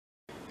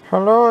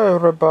Hello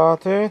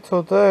everybody,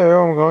 today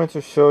I'm going to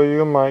show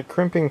you my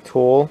crimping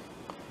tool,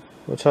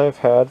 which I've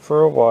had for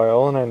a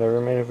while and I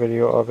never made a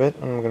video of it,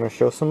 and I'm going to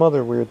show some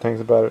other weird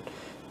things about it. I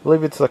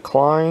believe it's the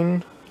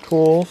Klein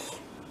tools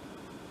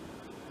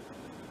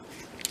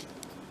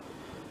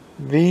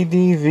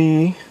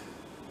VDV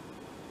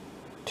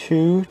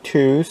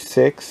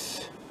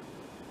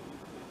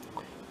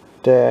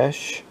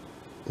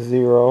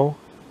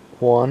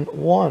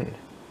 226-011.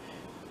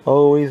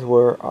 Always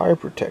wear eye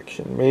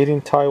protection. Made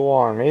in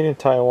Taiwan. Made in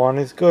Taiwan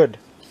is good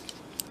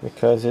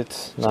because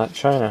it's not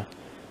China.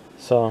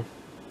 So,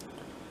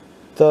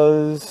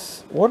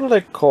 what did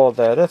I call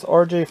that? That's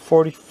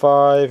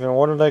RJ45, and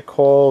what did I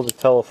call the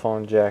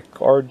telephone jack?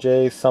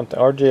 RJ something.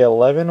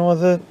 RJ11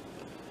 was it?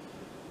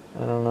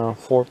 I don't know.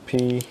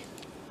 4P,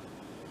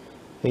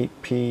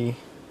 8P.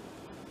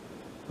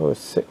 Oh,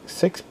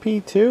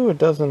 6P too? It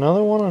does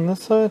another one on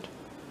this side?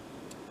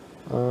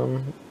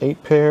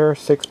 8 pair,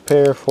 6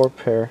 pair, 4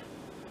 pair.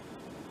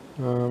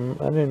 I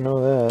didn't know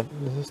that.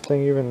 Does this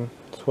thing even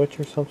switch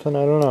or something?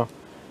 I don't know.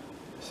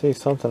 I see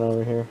something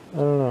over here. I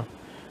don't know.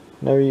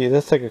 Never used.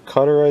 That's like a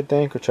cutter, I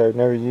think, which I've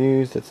never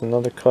used. It's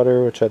another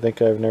cutter, which I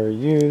think I've never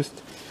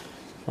used.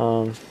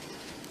 Hold on,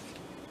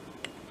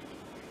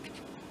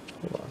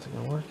 is it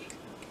gonna work?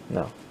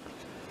 No.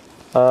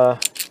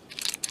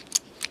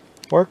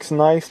 Works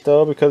nice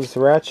though because it's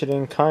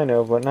ratcheting, kind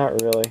of, but not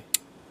really.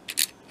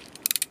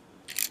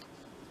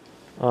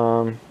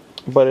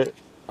 But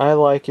I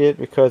like it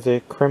because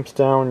it crimps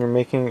down when you're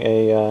making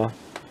a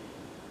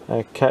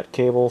cat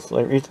cables,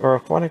 or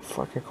what the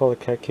fuck I call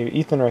it, cat cable,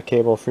 Ethernet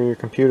cable for your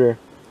computer.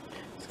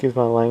 Excuse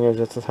my language,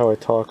 that's just how I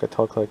talk. I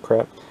talk like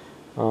crap.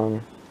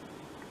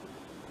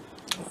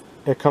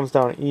 It comes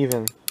down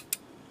even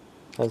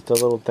as the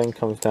little thing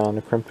comes down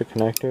to crimp the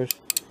connectors.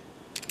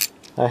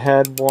 I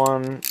had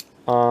one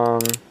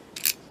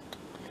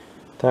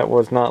that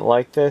was not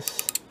like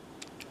this.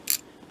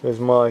 It was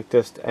more like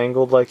this,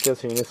 angled like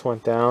this, and you just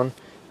went down.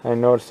 I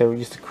noticed they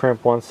used to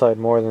crimp one side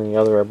more than the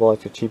other. I bought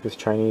like the cheapest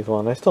Chinese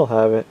one. I still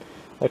have it.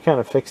 I kind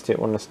of fixed it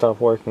when it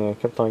stopped working. It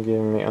kept on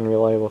giving me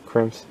unreliable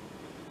crimps.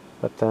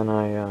 But then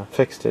I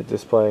fixed it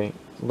just by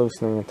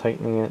loosening and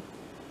tightening it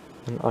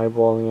and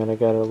eyeballing it. I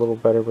got it a little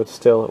better, but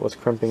still it was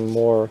crimping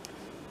more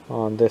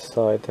on this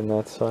side than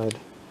that side.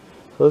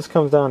 So this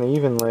comes down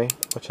evenly,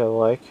 which I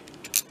like.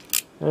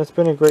 And it's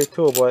been a great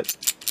tool, but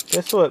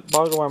this is what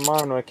boggled my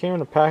mind. When it came in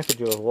the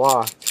package, it was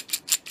locked.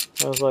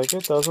 I was like,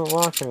 it doesn't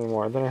lock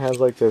anymore. Then it has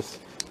like this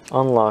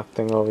unlock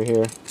thing over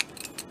here.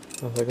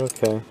 I was like,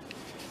 okay.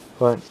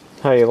 But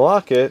how you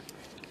lock it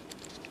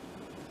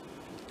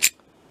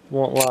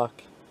won't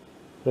lock.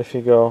 But if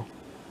you go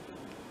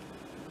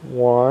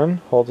 1,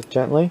 hold it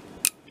gently.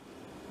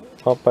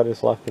 Oh, I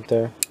just locked it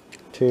there.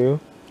 2.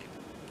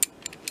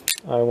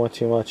 I want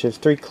too much. It's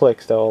 3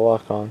 clicks that will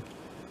lock on.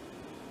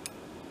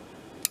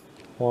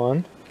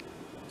 1,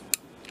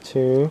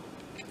 2,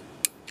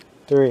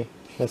 3.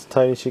 As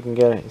tight as you can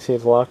get it. You see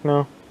it's locked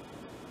now?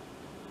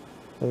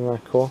 Isn't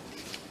that cool?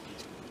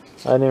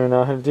 I didn't even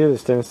know how to do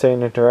this. Didn't say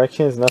any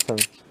directions, nothing.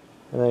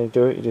 And then you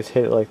do it, you just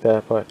hit it like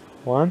that. But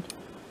 1,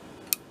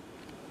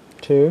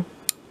 2,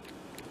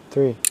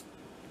 3.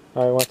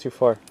 Alright, I went too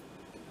far.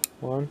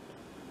 1,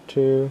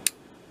 2,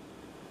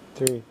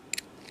 3.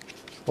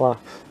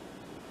 Lock.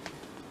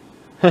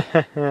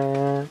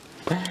 Isn't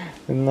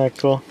that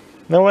cool?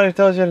 Nobody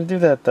tells you how to do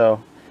that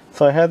though.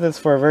 So I had this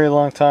for a very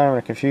long time and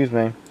it confused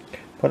me.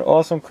 But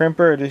awesome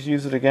crimper. I just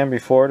used it again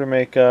before to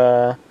make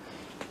what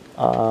did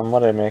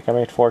I make? I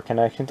made 4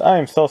 connections. I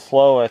am so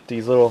slow at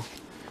these little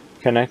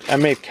I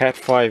made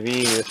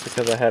Cat5e just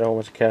because I had a whole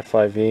bunch of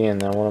Cat5e and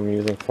then what I'm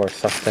using for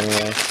sucks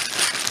anyway.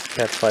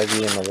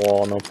 Cat5e in the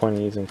wall. No point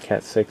in using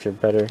Cat6 or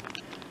better.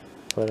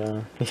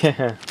 But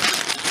yeah.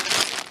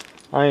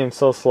 I am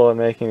so slow at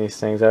making these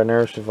things. I've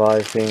never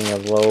survived being a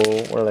low,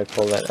 what do they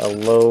call that? A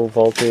low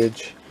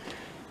voltage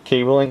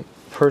cabling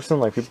person.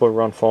 Like people who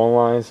run phone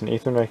lines and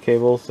Ethernet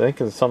cables. I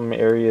think in some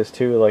areas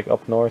too, like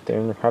up north, they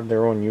have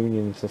their own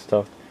unions and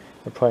stuff.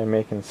 They're probably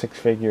making 6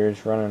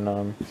 figures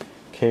running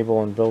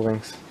cable in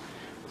buildings.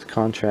 It's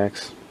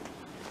contracts.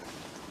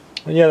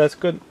 But yeah, that's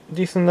good.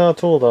 Decent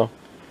tool though.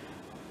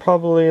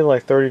 Probably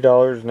like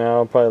 $30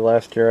 now. Probably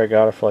last year I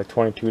got it for like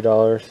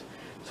 $22.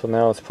 So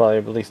now it's probably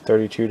at least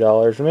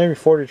 $32 or maybe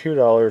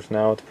 $42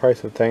 now with the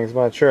price of things. I'm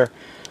not sure.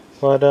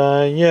 But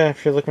yeah,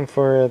 if you're looking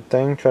for a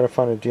thing, try to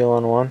find a deal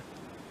on one.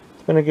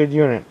 It's been a good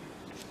unit.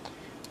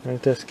 I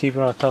just keep it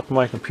on top of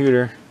my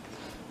computer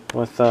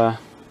with $1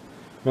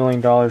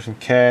 million in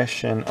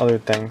cash and other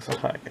things. Oh,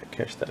 I gotta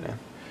cash that in.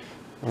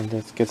 And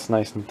it gets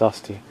nice and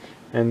dusty.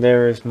 And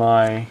there is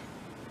my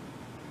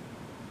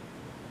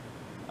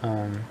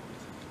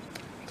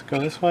let's go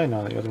this way?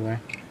 No, the other way.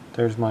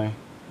 There's my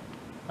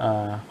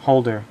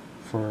holder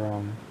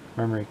for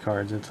memory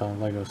cards. It's a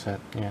Lego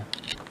set. Yeah,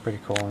 pretty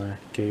cool on there.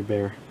 Gay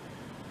bear.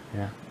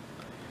 Yeah.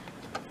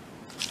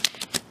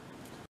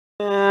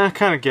 I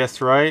kind of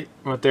guessed right,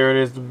 but there it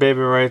is, the baby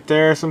right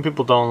there. Some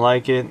people don't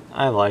like it.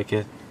 I like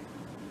it.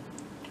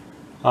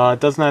 It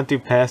does not do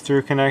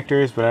pass-through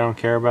connectors, but I don't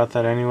care about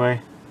that anyway.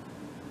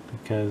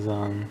 because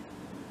I'm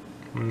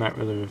not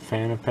really a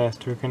fan of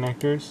pass-through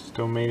connectors.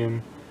 Still made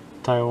in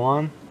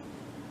Taiwan.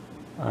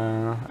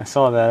 I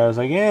saw that, I was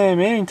like, yeah,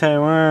 made in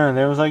Taiwan.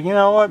 They was like, you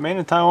know what, made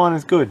in Taiwan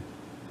is good.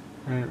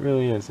 And it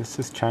really is. It's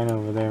just China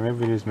over there.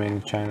 Maybe it is made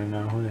in China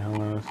now. Who the hell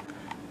knows?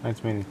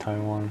 It's made in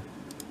Taiwan.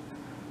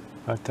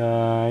 But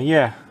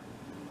yeah.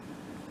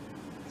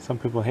 Some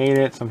people hate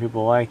it, some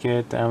people like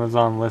it.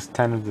 Amazon lists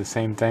 10 of the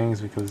same things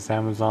because it's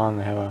Amazon.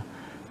 They have a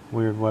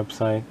weird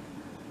website.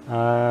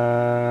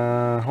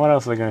 What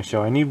else are they going to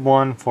show? I need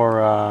one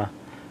for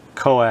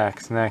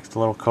coax next. A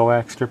little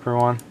coax stripper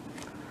one.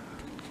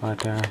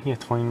 But yeah,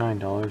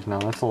 $29. No,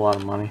 that's a lot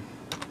of money.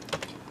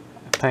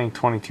 Paying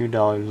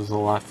 $22 is a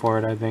lot for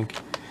it, I think.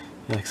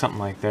 Yeah, like something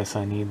like this,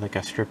 I need like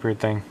a stripper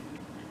thing.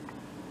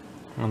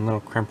 One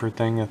little crimper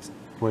thing, that's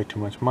way too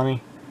much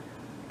money.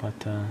 But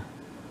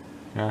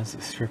yeah, it's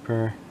a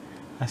stripper.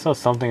 I saw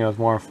something that was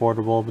more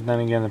affordable, but then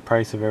again the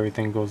price of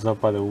everything goes up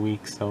by the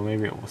week, so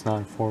maybe it was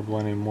not affordable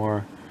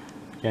anymore.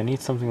 Yeah, I need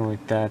something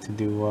like that to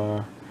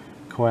do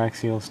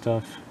coaxial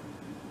stuff.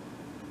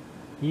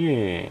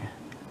 Yeah.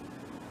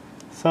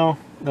 So,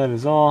 that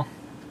is all.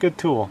 Good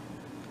tool.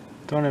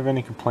 Don't have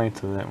any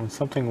complaints with it. When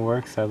something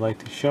works, I like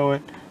to show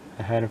it.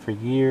 I had it for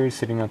years,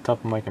 sitting on top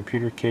of my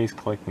computer case,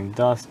 collecting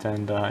dust,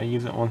 and I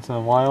use it once in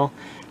a while.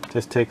 It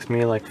just takes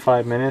me like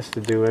 5 minutes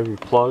to do every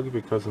plug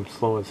because I'm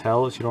slow as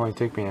hell. It should only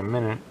take me a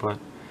minute, but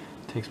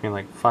it takes me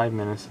like 5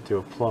 minutes to do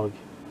a plug.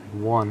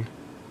 Like one.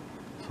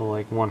 So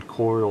like one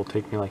cord will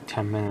take me like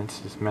 10 minutes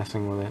just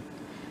messing with it.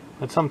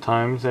 But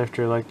sometimes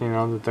after like, you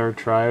know, the third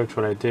try, which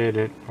what I did,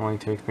 it only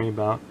takes me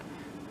about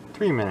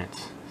 3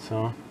 minutes.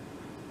 So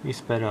we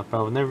sped up.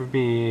 I would never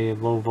be a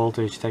low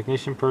voltage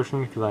technician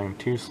person because I am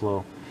too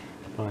slow.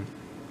 But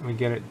we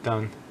get it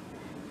done.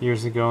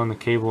 Years ago, and the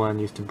cable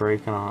end used to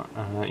break on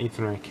an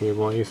Ethernet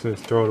cable. I used to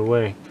just throw it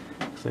away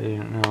because I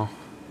didn't know.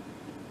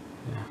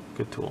 Yeah,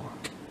 good tool.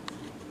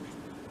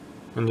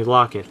 And you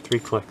lock it, 3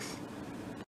 clicks.